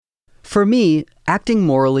For me, acting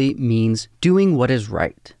morally means doing what is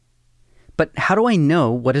right. But how do I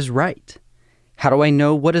know what is right? How do I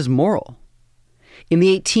know what is moral? In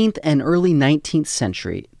the 18th and early 19th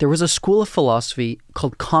century, there was a school of philosophy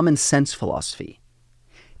called common sense philosophy.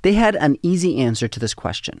 They had an easy answer to this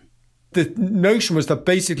question. The notion was that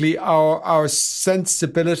basically our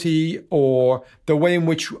sensibility, or the way in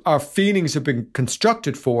which our feelings have been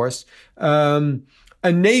constructed for us,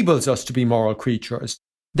 enables us to be moral creatures.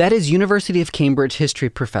 That is University of Cambridge history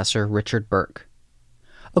professor Richard Burke.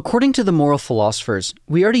 According to the moral philosophers,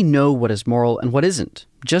 we already know what is moral and what isn't,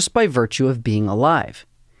 just by virtue of being alive.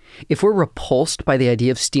 If we're repulsed by the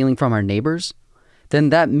idea of stealing from our neighbors, then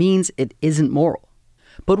that means it isn't moral.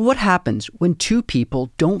 But what happens when two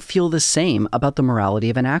people don't feel the same about the morality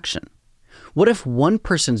of an action? What if one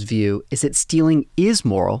person's view is that stealing is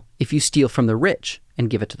moral if you steal from the rich and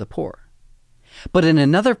give it to the poor? But in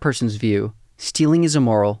another person's view, stealing is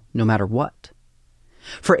immoral no matter what.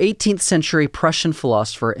 For 18th century Prussian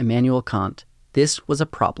philosopher Immanuel Kant, this was a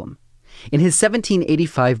problem. In his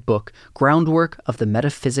 1785 book, Groundwork of the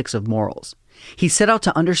Metaphysics of Morals, he set out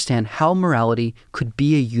to understand how morality could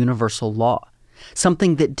be a universal law,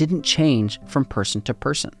 something that didn't change from person to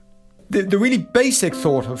person. The really basic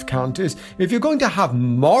thought of Kant is, if you're going to have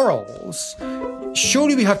morals,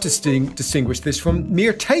 surely we have to distinguish this from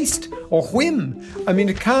mere taste or whim. I mean,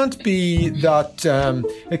 it can't be that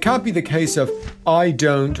it can't be the case of I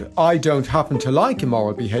don't happen to like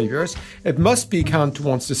immoral behaviours. It must be, Kant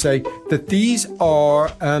wants to say, that these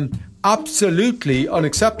are absolutely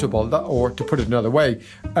unacceptable. Or to put it another way,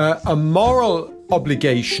 a moral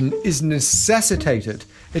obligation is necessitated.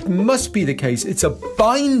 It must be the case. It's a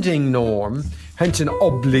binding norm, hence an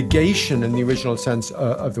obligation in the original sense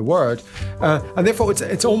of the word. And therefore,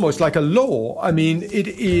 it's almost like a law. I mean, it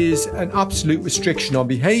is an absolute restriction on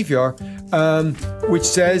behaviour, which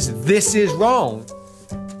says this is wrong.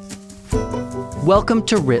 Welcome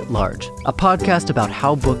to Writ Large, a podcast about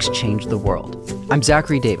how books change the world. I'm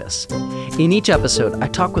Zachary Davis. In each episode, I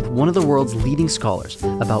talk with one of the world's leading scholars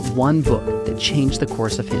about one book that changed the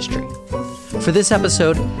course of history. For this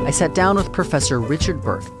episode, I sat down with Professor Richard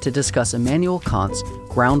Burke to discuss Immanuel Kant's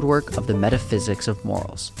Groundwork of the Metaphysics of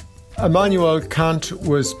Morals. Immanuel Kant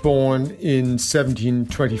was born in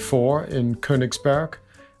 1724 in Königsberg,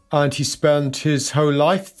 and he spent his whole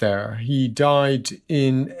life there. He died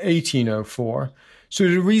in 1804, so it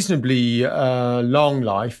was a reasonably long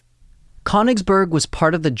life. Königsberg was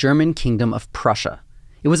part of the German kingdom of Prussia.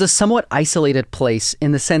 It was a somewhat isolated place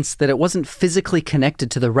in the sense that it wasn't physically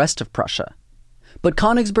connected to the rest of Prussia. But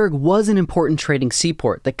Königsberg was an important trading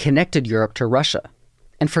seaport that connected Europe to Russia.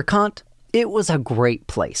 And for Kant, it was a great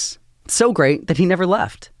place. So great that he never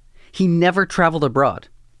left. He never traveled abroad,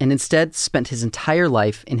 and instead spent his entire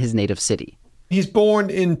life in his native city. He's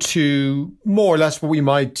born into more or less what we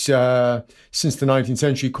might, since the 19th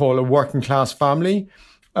century, call a working class family.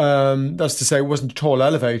 That's to say, it wasn't at all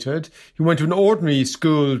elevated. He went to an ordinary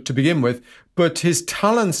school to begin with, but his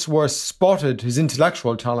talents were spotted, his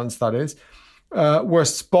intellectual talents, that is, were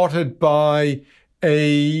spotted by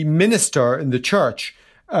a minister in the church.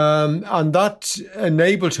 And that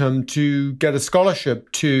enabled him to get a scholarship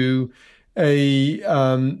to a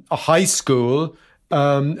high school,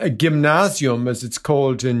 a gymnasium, as it's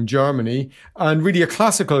called in Germany, and really a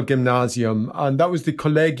classical gymnasium. And that was the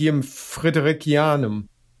Collegium Fridericianum.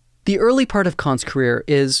 The early part of Kant's career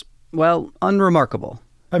is, well, unremarkable.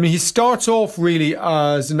 I mean, he starts off really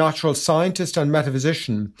as a natural scientist and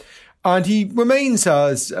metaphysician, and he remains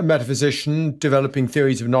as a metaphysician, developing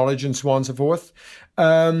theories of knowledge and so on and so forth.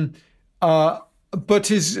 But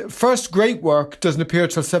his first great work doesn't appear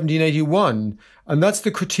till 1781, and that's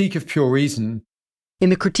the Critique of Pure Reason.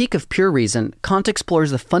 In the Critique of Pure Reason, Kant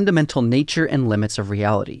explores the fundamental nature and limits of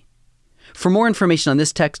reality. For more information on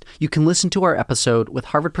this text, you can listen to our episode with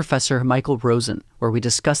Harvard professor Michael Rosen, where we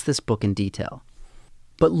discuss this book in detail.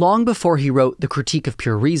 But long before he wrote The Critique of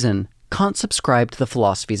Pure Reason, Kant subscribed to the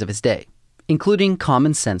philosophies of his day, including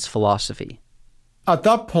common sense philosophy. At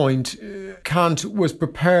that point, Kant was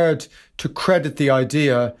prepared to credit the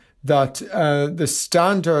idea that the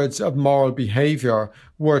standards of moral behavior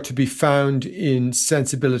were to be found in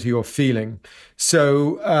sensibility or feeling.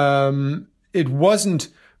 So it wasn't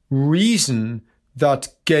reason that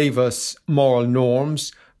gave us moral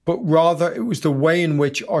norms, but rather it was the way in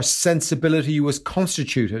which our sensibility was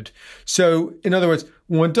constituted. So, in other words,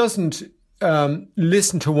 one doesn't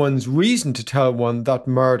listen to one's reason to tell one that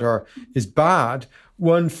murder is bad.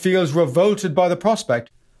 One feels revolted by the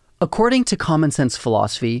prospect. According to common sense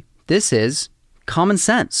philosophy, this is common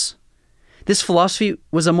sense. This philosophy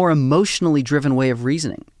was a more emotionally driven way of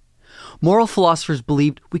reasoning. Moral philosophers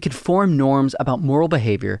believed we could form norms about moral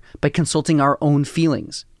behavior by consulting our own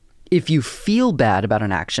feelings. If you feel bad about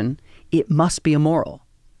an action, it must be immoral.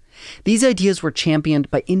 These ideas were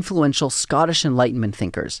championed by influential Scottish Enlightenment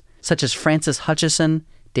thinkers, such as Francis Hutcheson,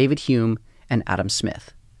 David Hume, and Adam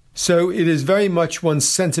Smith. So it is very much one's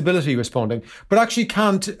sensibility responding. But actually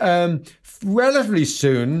Kant relatively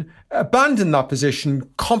soon abandoned that position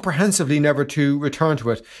comprehensively, never to return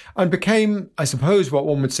to it, and became, I suppose, what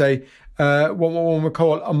one would say, what one would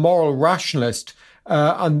call a moral rationalist.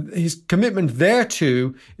 And his commitment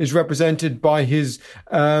thereto is represented by his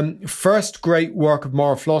first great work of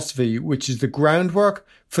moral philosophy, which is the Groundwork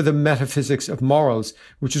for the Metaphysics of Morals,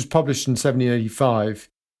 which was published in 1785.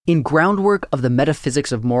 In Groundwork of the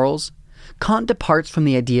Metaphysics of Morals, Kant departs from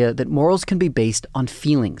the idea that morals can be based on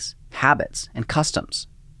feelings, habits, and customs.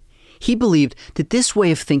 He believed that this way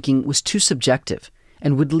of thinking was too subjective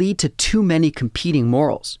and would lead to too many competing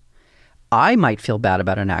morals. I might feel bad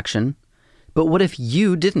about an action, but what if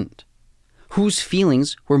you didn't? Whose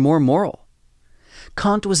feelings were more moral?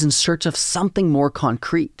 Kant was in search of something more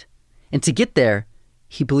concrete, and to get there,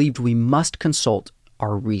 he believed we must consult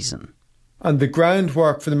our reason. And the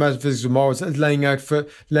Groundwork for the Metaphysics of Morals is laying out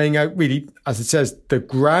really, as it says, the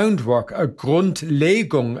groundwork, a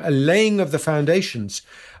Grundlegung, a laying of the foundations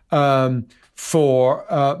for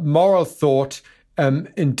moral thought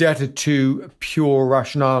indebted to pure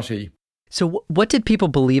rationality. So what did people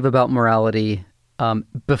believe about morality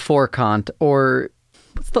before Kant? Or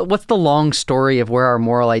what's the long story of where our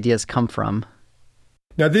moral ideas come from?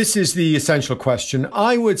 Now, this is the essential question.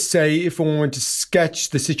 I would say, if one were to sketch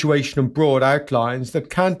the situation in broad outlines, that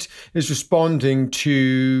Kant is responding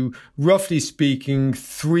to, roughly speaking,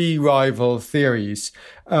 three rival theories.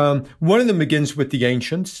 One of them begins with the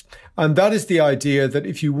ancients, and that is the idea that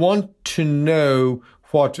if you want to know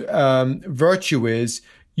what virtue is,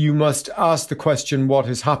 you must ask the question, what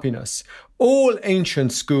is happiness? All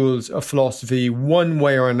ancient schools of philosophy, one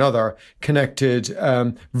way or another, connected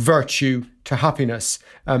virtue to happiness.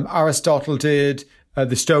 Aristotle did,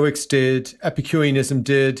 the Stoics did, Epicureanism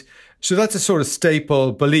did. So that's a sort of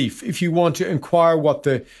staple belief. If you want to inquire what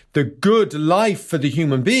the good life for the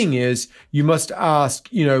human being is, you must ask,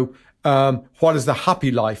 what is the happy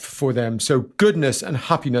life for them? So goodness and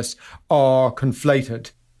happiness are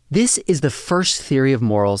conflated. This is the first theory of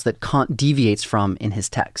morals that Kant deviates from in his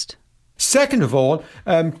text. Second of all,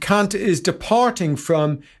 Kant is departing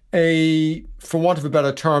from for want of a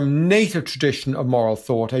better term, native tradition of moral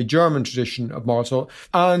thought, a German tradition of moral thought.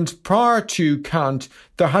 And prior to Kant,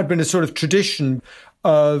 there had been a sort of tradition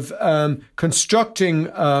of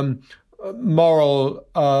constructing moral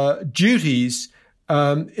duties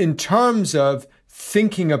in terms of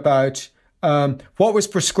thinking about what was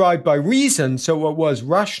prescribed by reason, so it was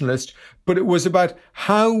rationalist, but it was about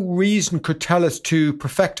how reason could tell us to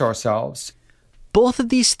perfect ourselves. Both of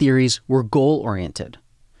these theories were goal-oriented.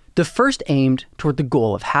 The first aimed toward the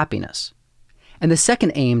goal of happiness, and the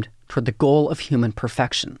second aimed toward the goal of human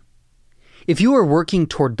perfection. If you are working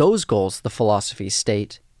toward those goals, the philosophies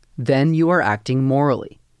state, then you are acting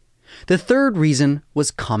morally. The third reason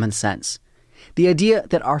was common sense, the idea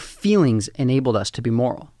that our feelings enabled us to be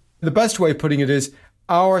moral. The best way of putting it is,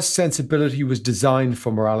 our sensibility was designed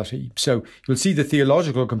for morality. So you'll see the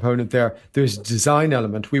theological component there. There's a design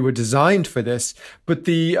element. We were designed for this. But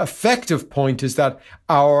the effective point is that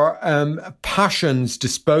our passions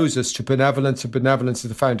dispose us to benevolence, and benevolence is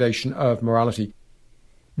the foundation of morality.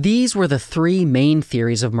 These were the three main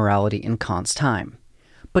theories of morality in Kant's time.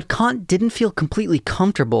 But Kant didn't feel completely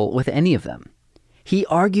comfortable with any of them. He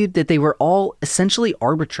argued that they were all essentially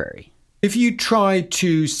arbitrary. If you try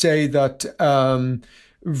to say that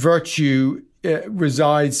virtue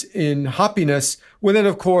resides in happiness, well then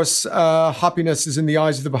of course happiness is in the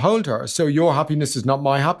eyes of the beholder. So your happiness is not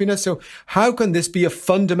my happiness. So how can this be a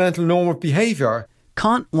fundamental norm of behavior?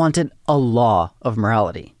 Kant wanted a law of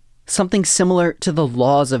morality, something similar to the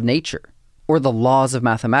laws of nature, or the laws of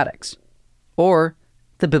mathematics, or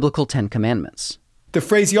the biblical 10 Commandments. The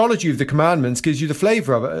phraseology of the commandments gives you the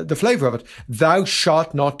flavor of it. Thou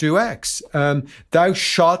shalt not do X. Thou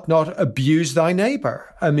shalt not abuse thy neighbor.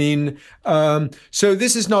 I mean, so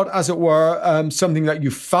this is not, as it were, something that you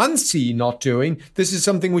fancy not doing. This is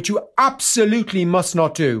something which you absolutely must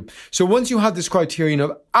not do. So once you have this criterion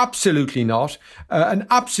of absolutely not, an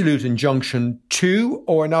absolute injunction to,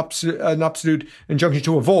 or an absolute injunction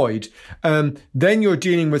to avoid, then you're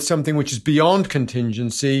dealing with something which is beyond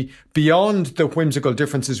contingency, beyond the whimsical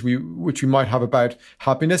differences which we might have about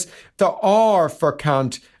happiness. There are, for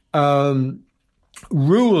Kant,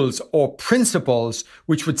 rules or principles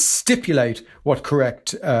which would stipulate what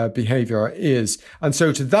correct behavior is. And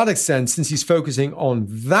so to that extent, since he's focusing on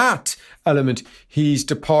that element, he's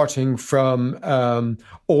departing from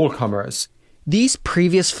all comers. These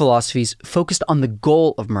previous philosophies focused on the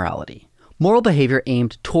goal of morality, moral behavior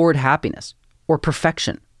aimed toward happiness, or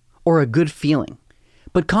perfection, or a good feeling.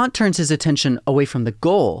 But Kant turns his attention away from the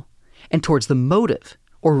goal and towards the motive,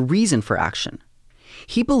 or reason for action.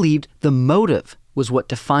 He believed the motive was what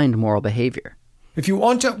defined moral behavior. If you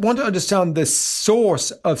want to understand the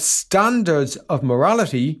source of standards of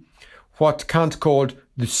morality, what Kant called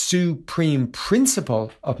the supreme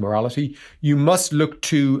principle of morality, you must look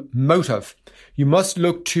to motive. You must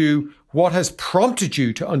look to what has prompted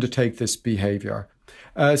you to undertake this behavior.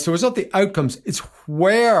 So it's not the outcomes, it's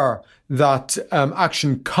where that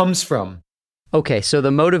action comes from. Okay, so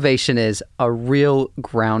the motivation is a real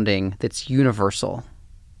grounding that's universal.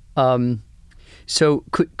 So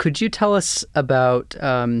could you tell us about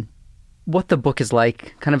what the book is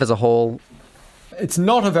like, kind of as a whole? It's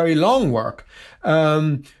not a very long work,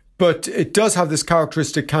 but it does have this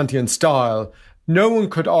characteristic Kantian style. No one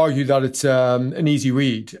could argue that it's an easy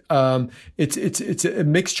read. It's a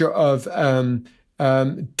mixture of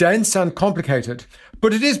dense and complicated,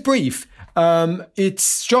 but it is brief. Its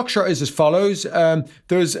structure is as follows.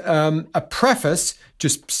 There's a preface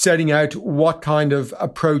just setting out what kind of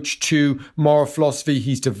approach to moral philosophy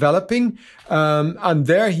he's developing. And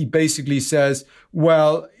there he basically says,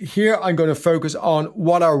 well, here I'm going to focus on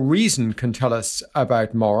what our reason can tell us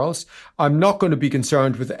about morals. I'm not going to be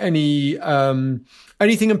concerned with anything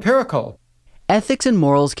empirical. Ethics and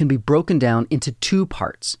morals can be broken down into two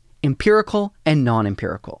parts, empirical and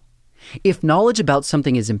non-empirical. If knowledge about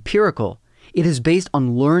something is empirical, it is based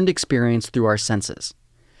on learned experience through our senses.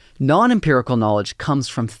 Non-empirical knowledge comes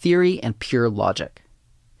from theory and pure logic.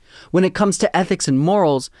 When it comes to ethics and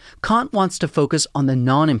morals, Kant wants to focus on the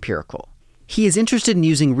non-empirical. He is interested in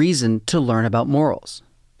using reason to learn about morals.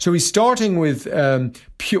 So he's starting with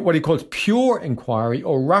what he calls pure inquiry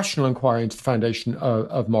or rational inquiry into the foundation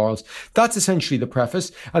of morals. That's essentially the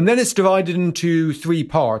preface. And then it's divided into three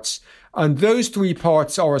parts. And those three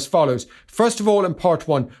parts are as follows. First of all, in part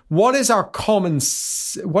one, what is our common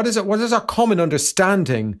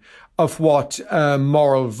understanding of what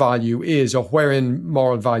moral value is, or wherein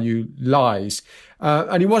moral value lies?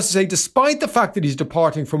 And he wants to say, despite the fact that he's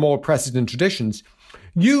departing from all precedent traditions,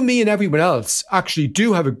 you, me, and everyone else actually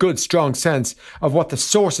do have a good, strong sense of what the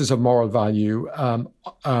sources of moral value are,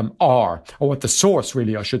 or what the source,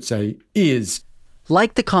 really, I should say, is.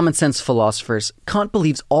 Like the common sense philosophers, Kant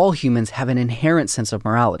believes all humans have an inherent sense of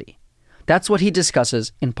morality. That's what he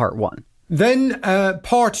discusses in part one. Then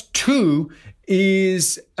part two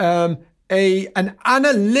is an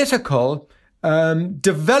analytical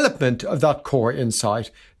development of that core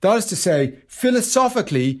insight. That is to say,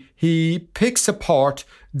 philosophically, he picks apart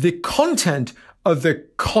the content of the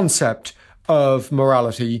concept of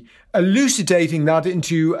morality, elucidating that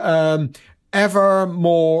into ever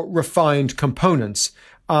more refined components.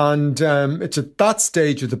 And it's at that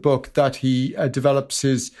stage of the book that he develops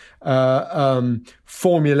his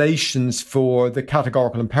formulations for the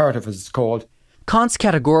categorical imperative, as it's called. Kant's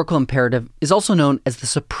categorical imperative is also known as the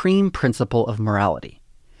supreme principle of morality.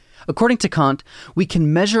 According to Kant, we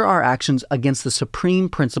can measure our actions against the supreme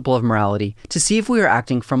principle of morality to see if we are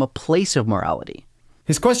acting from a place of morality.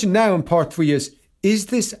 His question now in part three is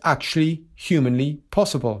this actually humanly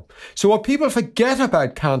possible? So what people forget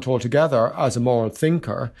about Kant altogether as a moral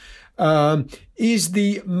thinker is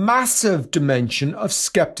the massive dimension of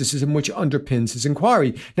skepticism which underpins his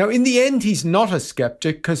inquiry. Now, in the end, he's not a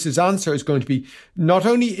skeptic, because his answer is going to be, not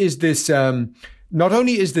only is this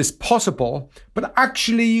possible, but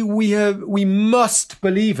actually we must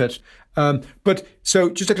believe it. But so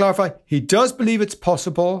just to clarify, he does believe it's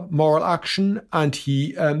possible, moral action, and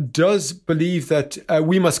he does believe that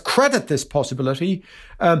we must credit this possibility.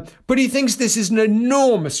 But he thinks this is an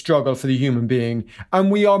enormous struggle for the human being,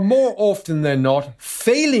 and we are more often than not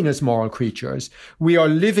failing as moral creatures. We are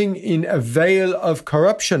living in a veil of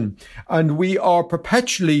corruption, and we are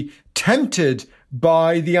perpetually tempted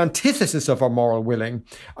by the antithesis of our moral willing.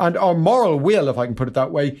 And our moral will, if I can put it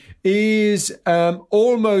that way, is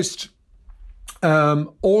almost in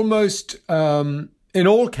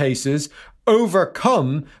all cases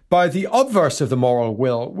overcome by the obverse of the moral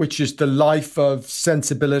will, which is the life of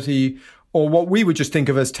sensibility, or what we would just think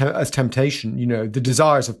of as temptation, the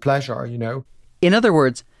desires of pleasure, In other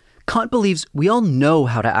words, Kant believes we all know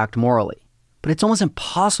how to act morally, but it's almost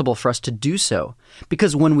impossible for us to do so,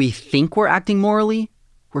 because when we think we're acting morally,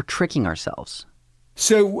 we're tricking ourselves.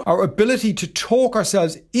 So our ability to talk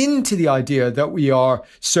ourselves into the idea that we are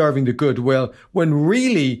serving the good will, when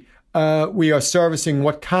really we are servicing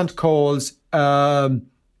what Kant calls the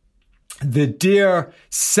dear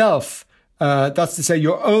self, that's to say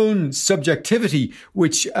your own subjectivity,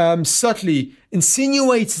 which subtly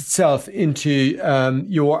insinuates itself into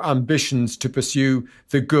your ambitions to pursue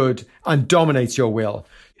the good and dominates your will.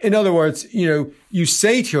 In other words, you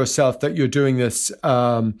say to yourself that you're doing this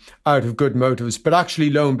out of good motives, but actually,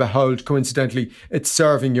 lo and behold, coincidentally, it's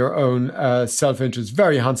serving your own self-interest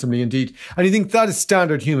very handsomely indeed. And you think that is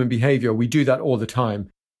standard human behavior. We do that all the time.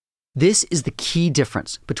 This is the key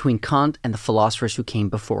difference between Kant and the philosophers who came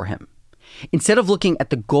before him. Instead of looking at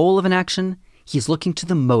the goal of an action, he's looking to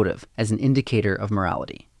the motive as an indicator of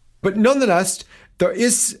morality. But nonetheless, there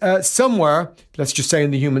is somewhere, let's just say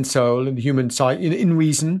in the human soul, in the human psyche, in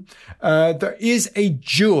reason, there is a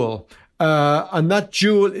jewel, and that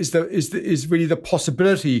jewel is really the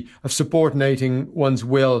possibility of subordinating one's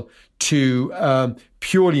will to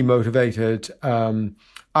purely motivated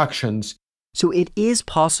actions. So it is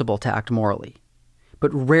possible to act morally,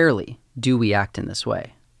 but rarely do we act in this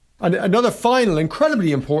way. And another final,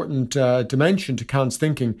 incredibly important dimension to Kant's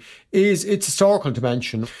thinking is its historical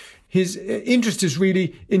dimension. His interest is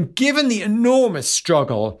really in, given the enormous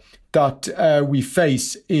struggle that we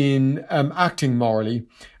face in acting morally,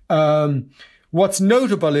 what's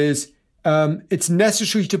notable is it's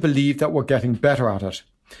necessary to believe that we're getting better at it.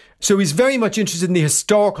 So he's very much interested in the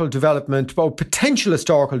historical development, or potential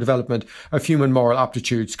historical development of human moral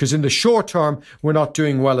aptitudes, because in the short term, we're not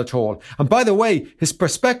doing well at all. And by the way, his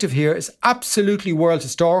perspective here is absolutely world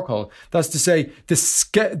historical. That's to say, the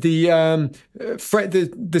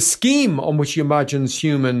scheme on which he imagines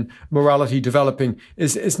human morality developing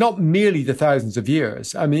is not merely the thousands of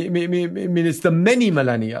years. I mean, it's the many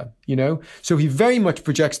millennia, So he very much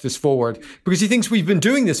projects this forward because he thinks we've been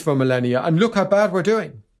doing this for millennia, and look how bad we're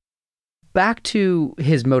doing. Back to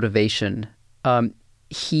his motivation,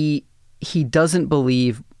 he doesn't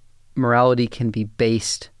believe morality can be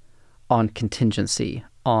based on contingency,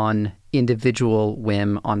 on individual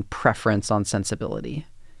whim, on preference, on sensibility.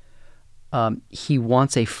 He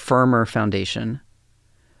wants a firmer foundation,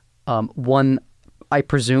 one, I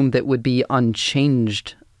presume, that would be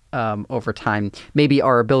unchanged over time. Maybe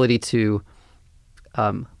our ability to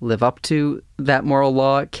live up to that moral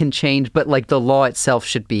law can change, but like the law itself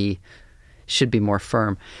should be more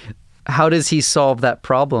firm. How does he solve that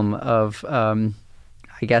problem of,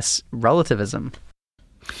 relativism?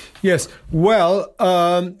 Yes. Well,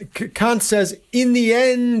 Kant says, in the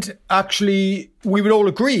end, actually, we would all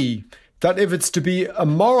agree that if it's to be a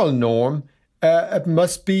moral norm, it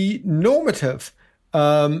must be normative.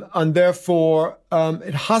 And therefore,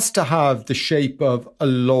 it has to have the shape of a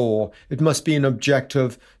law. It must be an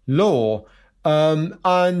objective law.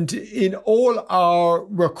 And in all our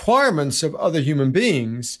requirements of other human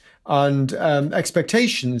beings and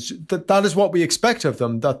expectations, that is what we expect of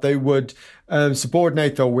them, that they would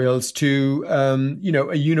subordinate their wills to, a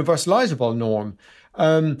universalizable norm.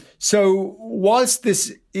 So whilst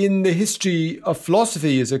this in the history of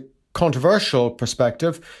philosophy is a controversial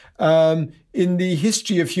perspective, in the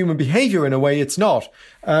history of human behavior, in a way, it's not.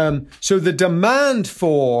 So the demand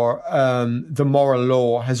for the moral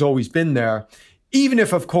law has always been there, even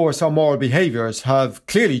if, of course, our moral behaviors have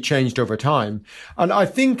clearly changed over time. And I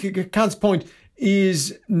think Kant's point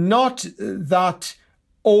is not that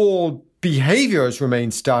all behaviors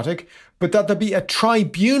remain static, but that there be a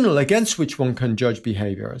tribunal against which one can judge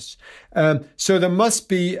behaviors. So there must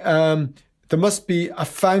be a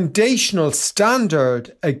foundational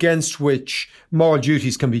standard against which moral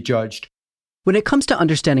duties can be judged. When it comes to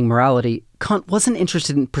understanding morality, Kant wasn't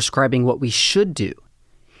interested in prescribing what we should do.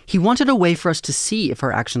 He wanted a way for us to see if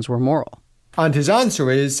our actions were moral. And his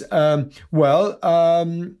answer is,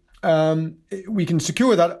 we can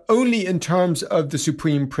secure that only in terms of the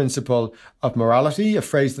supreme principle of morality, a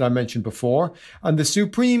phrase that I mentioned before. And the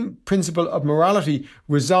supreme principle of morality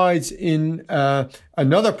resides in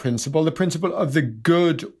another principle, the principle of the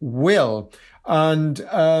good will. And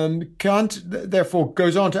Kant, therefore,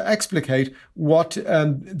 goes on to explicate what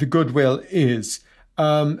the good will is.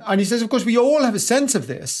 And he says, of course, we all have a sense of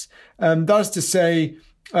this. That is to say,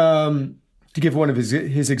 to give one of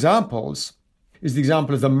his examples, is the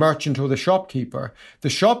example of the merchant or the shopkeeper. The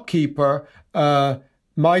shopkeeper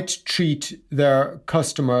might treat their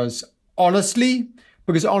customers honestly,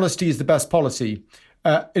 because honesty is the best policy.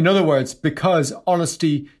 In other words, because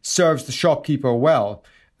honesty serves the shopkeeper well.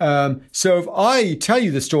 So if I tell you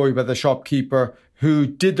the story about the shopkeeper who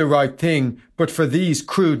did the right thing, but for these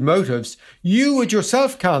crude motives, you would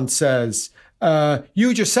yourself, Kant says, you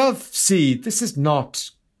yourself see this is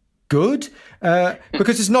not good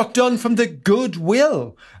because it's not done from the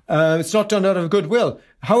goodwill. It's not done out of goodwill.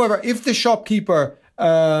 However, if the shopkeeper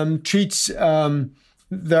treats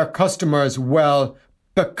their customers well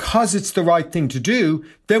because it's the right thing to do,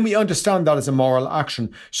 then we understand that as a moral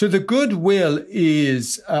action. So the goodwill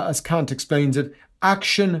is, as Kant explains it,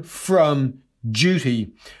 action from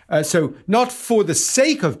duty. So not for the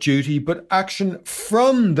sake of duty, but action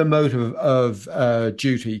from the motive of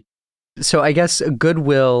duty. So I guess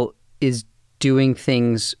goodwill is doing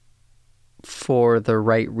things for the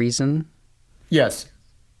right reason? Yes.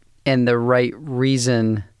 And the right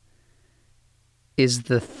reason is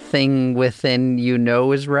the thing within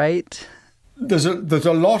is right? There's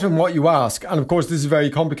a lot in what you ask. And of course, this is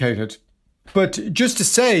very complicated. But just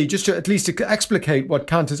to at least explicate what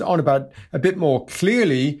Kant is on about a bit more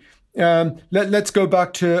clearly, let's go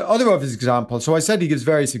back to other of his examples. So I said he gives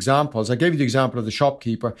various examples. I gave you the example of the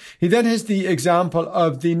shopkeeper. He then has the example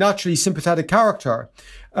of the naturally sympathetic character.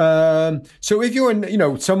 So if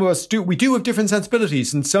you're some of us we do have different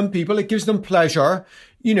sensibilities, and some people, it gives them pleasure,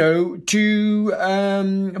 to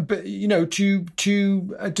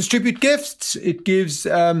distribute gifts. It gives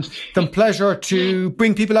them pleasure to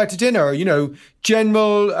bring people out to dinner,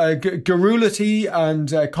 general garrulity and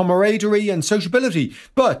camaraderie and sociability.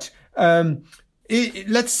 But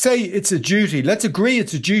let's say it's a duty. Let's agree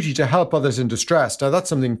it's a duty to help others in distress. Now, that's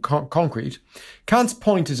something concrete. Kant's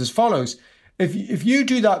point is as follows. If you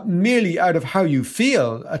do that merely out of how you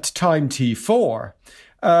feel at time T4,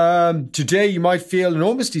 today you might feel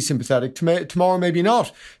enormously sympathetic, tomorrow maybe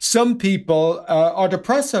not. Some people are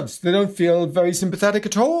depressives. They don't feel very sympathetic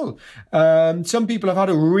at all. Some people have had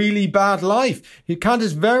a really bad life. Kant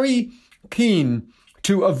is very keen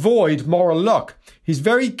to avoid moral luck. He's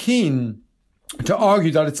very keen to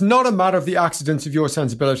argue that it's not a matter of the accidents of your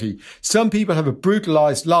sensibility. Some people have a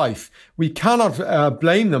brutalized life. We cannot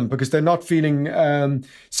blame them because they're not feeling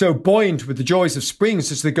so buoyant with the joys of spring,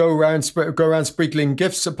 such they go around sprinkling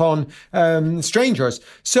gifts upon strangers.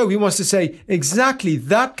 So he wants to say exactly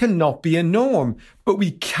that cannot be a norm. But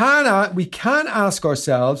we can ask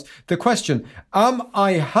ourselves the question: Am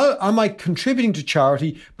I contributing to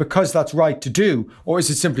charity because that's right to do, or is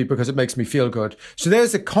it simply because it makes me feel good? So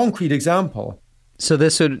there's a concrete example. So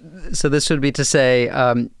this would be to say,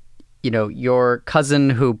 your cousin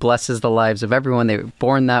who blesses the lives of everyone. They were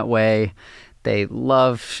born that way. They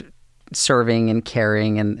love serving and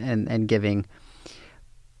caring and giving,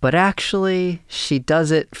 but actually she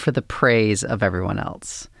does it for the praise of everyone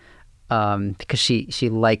else. Because she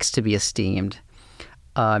likes to be esteemed.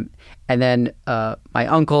 And then my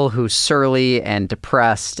uncle, who's surly and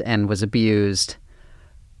depressed and was abused,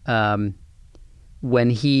 when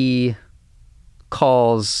he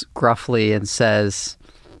calls gruffly and says,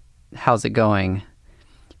 "How's it going?"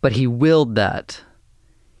 But he willed that.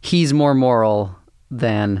 He's more moral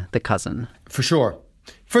than the cousin. For sure.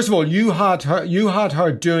 First of all, you had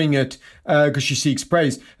her doing it because she seeks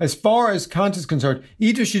praise. As far as Kant is concerned,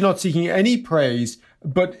 either she's not seeking any praise,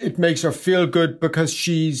 but it makes her feel good because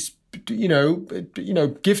she's,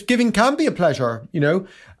 gift giving can be a pleasure,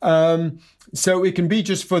 So it can be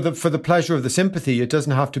just for the pleasure of the sympathy. It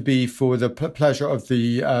doesn't have to be for the pleasure of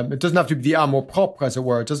it doesn't have to be the amour propre, as it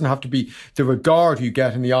were. It doesn't have to be the regard you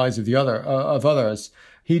get in the eyes of of others.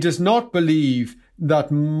 He does not believe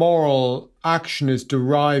that moral action is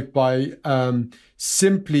derived by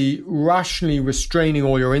simply rationally restraining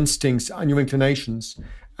all your instincts and your inclinations.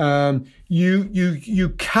 You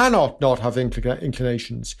cannot not have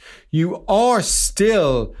inclinations. You are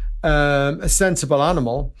still a sensible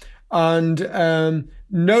animal, and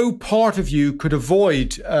no part of you could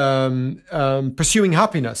avoid pursuing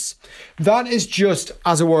happiness. That is just,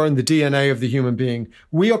 as it were, in the DNA of the human being.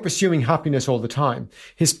 We are pursuing happiness all the time.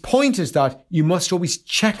 His point is that you must always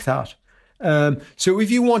check that. So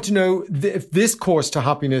if you want to know if this course to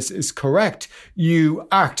happiness is correct, you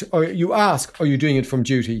act, or you ask, are you doing it from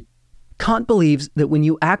duty? Kant believes that when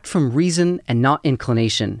you act from reason and not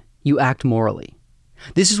inclination, you act morally.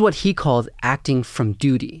 This is what he called acting from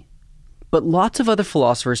duty. But lots of other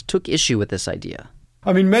philosophers took issue with this idea.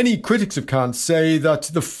 I mean, many critics of Kant say that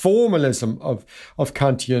the formalism of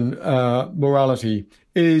Kantian morality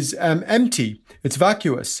is empty. It's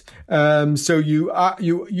vacuous. So you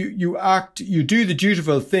do the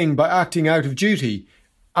dutiful thing by acting out of duty.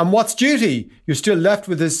 And what's duty? You're still left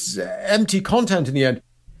with this empty content in the end.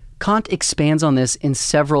 Kant expands on this in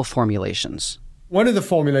several formulations. One of the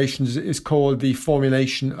formulations is called the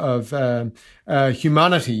formulation of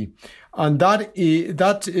humanity. And that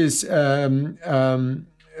is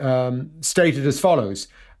stated as follows.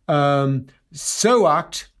 So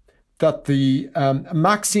act the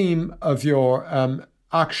maxim of your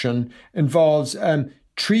action involves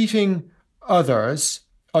treating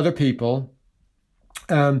other people,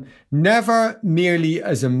 never merely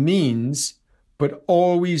as a means, but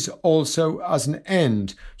always also as an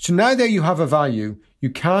end. So now there you have a value. You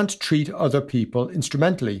can't treat other people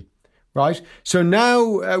instrumentally, right? So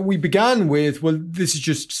now we began with, well, this is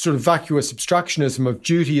just sort of vacuous abstractionism of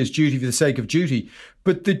duty as duty for the sake of duty.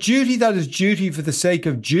 But the duty that is duty for the sake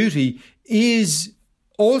of duty is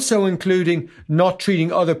also including not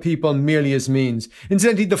treating other people merely as means.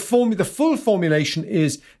 Incidentally, the full formulation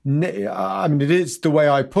is, it is the way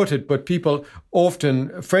I put it, but people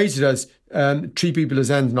often phrase it as treat people as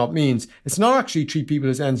ends, not means. It's not actually treat people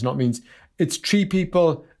as ends, not means. It's treat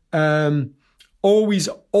people always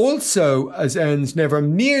also as ends, never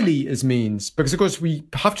merely as means. Because, of course, we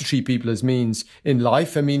have to treat people as means in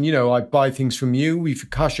life. I mean, I buy things from you. We've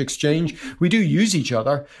cash exchange. We do use each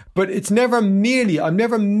other. But I'm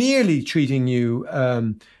never merely treating you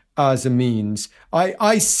as a means.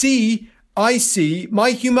 I see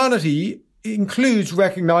my humanity includes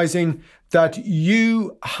recognizing that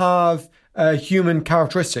you have human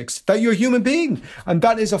characteristics, that you're a human being. And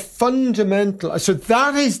that is a fundamental, so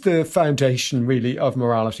that is the foundation really of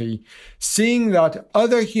morality, seeing that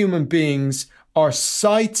other human beings are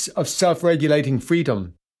sites of self-regulating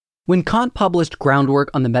freedom. When Kant published Groundwork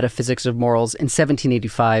on the Metaphysics of Morals in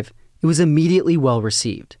 1785, it was immediately well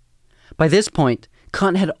received. By this point,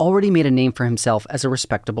 Kant had already made a name for himself as a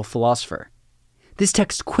respectable philosopher. This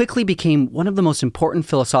text quickly became one of the most important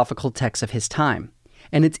philosophical texts of his time,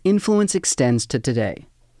 and its influence extends to today.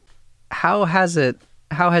 How has it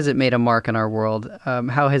made a mark in our world?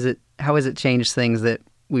 How has it changed things that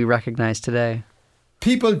we recognize today?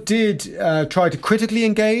 People did try to critically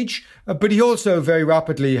engage, but he also very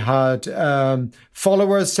rapidly had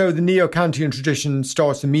followers. So the Neo-Kantian tradition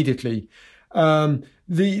starts immediately. The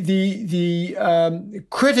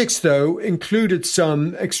critics, though, included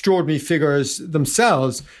some extraordinary figures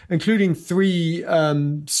themselves, including three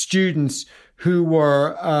students who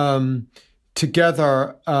were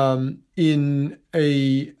together in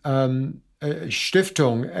a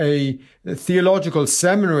Stiftung, a theological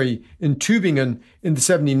seminary in Tübingen in the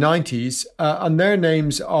 1790s, and their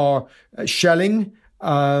names are Schelling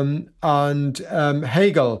and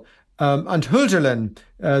Hegel and Hölderlin,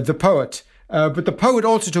 the poet. But the poet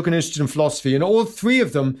also took an interest in philosophy, and all three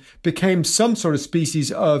of them became some sort of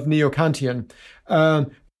species of Neo-Kantian.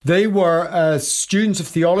 They were students of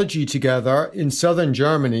theology together in southern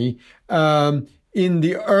Germany in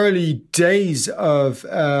the early days of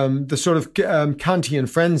the sort of Kantian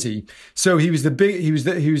frenzy. So he was the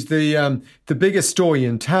biggest story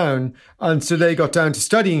in town, and so they got down to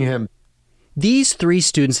studying him. These three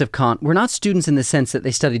students of Kant were not students in the sense that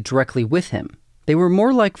they studied directly with him. They were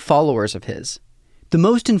more like followers of his. The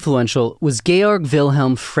most influential was Georg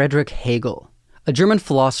Wilhelm Friedrich Hegel, a German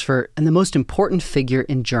philosopher and the most important figure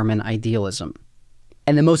in German idealism.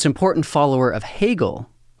 And the most important follower of Hegel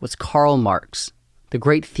was Karl Marx, the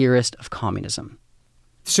great theorist of communism.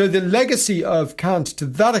 So the legacy of Kant to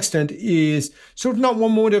that extent is sort of not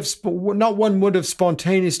one would have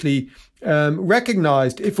spontaneously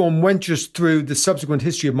recognized if one went just through the subsequent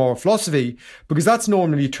history of moral philosophy, because that's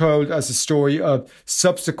normally told as a story of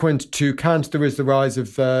subsequent to Kant, there is the rise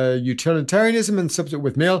of utilitarianism and subsequent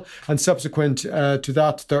with Mill, and subsequent to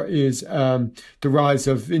that there is the rise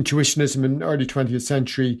of intuitionism in early 20th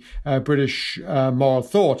century British moral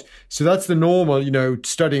thought. So that's the normal,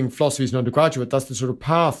 studying philosophy as an undergraduate. That's the sort of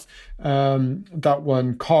path that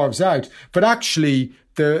one carves out. But actually,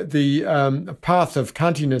 the path of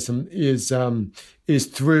Kantianism is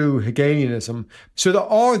through Hegelianism. So there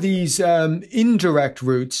are these indirect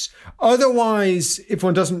routes. Otherwise, if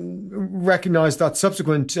one doesn't recognize that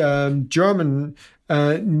subsequent German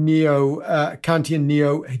neo-Kantian,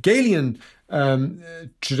 neo-Hegelian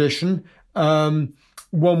tradition,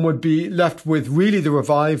 one would be left with really the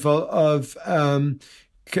revival of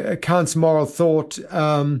Kant's moral thought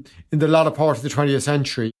in the latter part of the 20th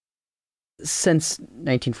century. Since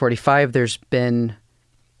 1945, there's been,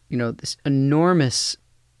 this enormous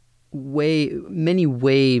many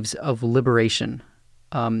waves of liberation,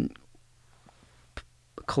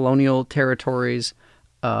 colonial territories,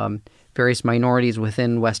 various minorities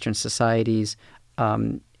within Western societies,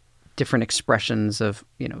 different expressions of,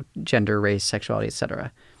 gender, race, sexuality,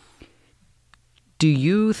 etc. Do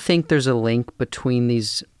you think there's a link between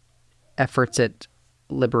these efforts at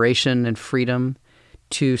liberation and freedom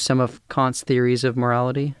to some of Kant's theories of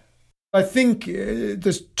morality? I think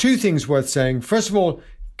there's two things worth saying. First of all,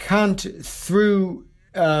 Kant, through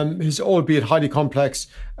his albeit highly complex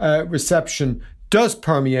reception, does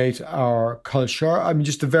permeate our culture. I mean,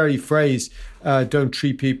 just the very phrase, don't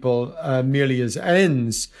treat people merely as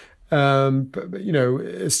ends,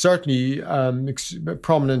 is certainly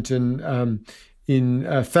prominent in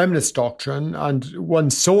feminist doctrine. And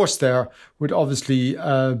one source there would obviously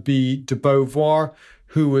be de Beauvoir,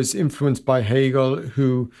 who was influenced by Hegel,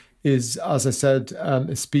 who is, as I said,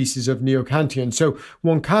 a species of neo-Kantian. So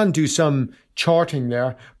one can do some charting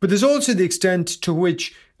there. But there's also the extent to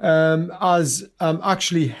which, as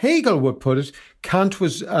actually Hegel would put it, Kant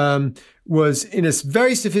was in a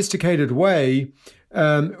very sophisticated way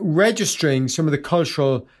registering some of the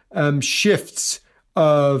cultural shifts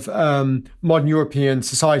of modern European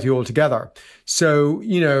society altogether. So,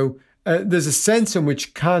 there's a sense in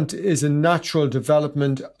which Kant is a natural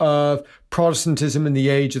development of Protestantism in the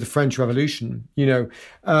age of the French Revolution.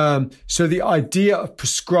 So the idea of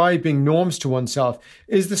prescribing norms to oneself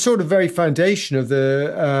is the sort of very foundation of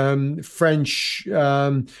the French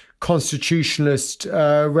constitutionalist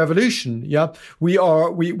revolution. Yeah, we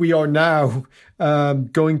are now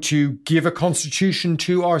going to give a constitution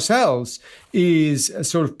to ourselves is a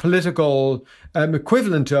sort of political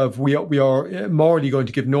equivalent of we are morally going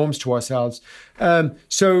to give norms to ourselves.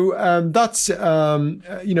 So that's a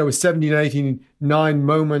 1789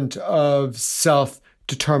 moment of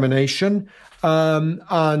self-determination.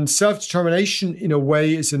 And self-determination, in a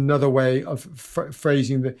way, is another way of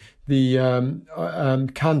phrasing the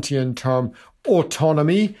Kantian term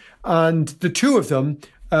autonomy. And the two of them,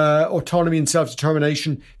 autonomy and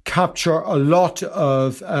self-determination, capture a lot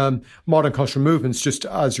of modern cultural movements, just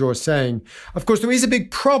as you're saying. Of course, there is a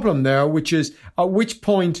big problem there, which is at which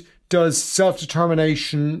point does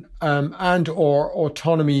self-determination and or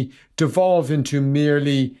autonomy devolve into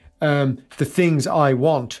merely the things I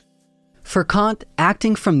want? For Kant,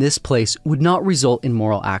 acting from this place would not result in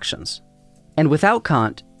moral actions. And without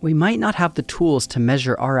Kant, we might not have the tools to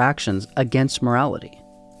measure our actions against morality.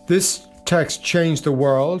 This text changed the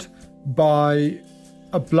world by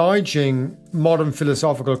obliging modern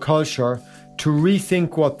philosophical culture to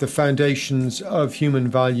rethink what the foundations of human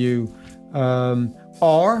value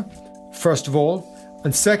are, first of all,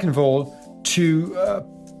 and second of all, to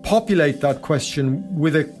populate that question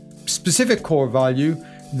with a specific core value,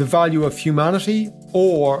 the value of humanity,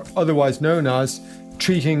 or otherwise known as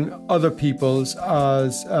treating other peoples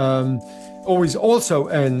as always also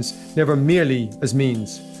ends, never merely as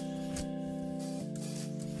means.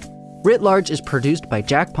 Writ Large is produced by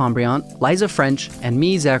Jack Pombriant, Liza French, and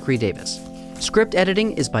me, Zachary Davis. Script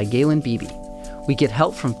editing is by Galen Beebe. We get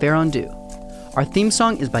help from Ferrandu. Our theme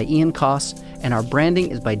song is by Ian Koss, and our branding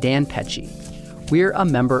is by Dan Pecci. We're a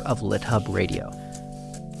member of LitHub Radio.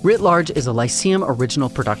 Writ Large is a Lyceum original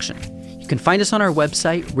production. You can find us on our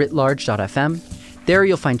website, writlarge.fm. There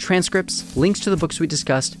you'll find transcripts, links to the books we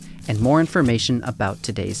discussed, and more information about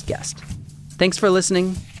today's guest. Thanks for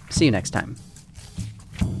listening. See you next time.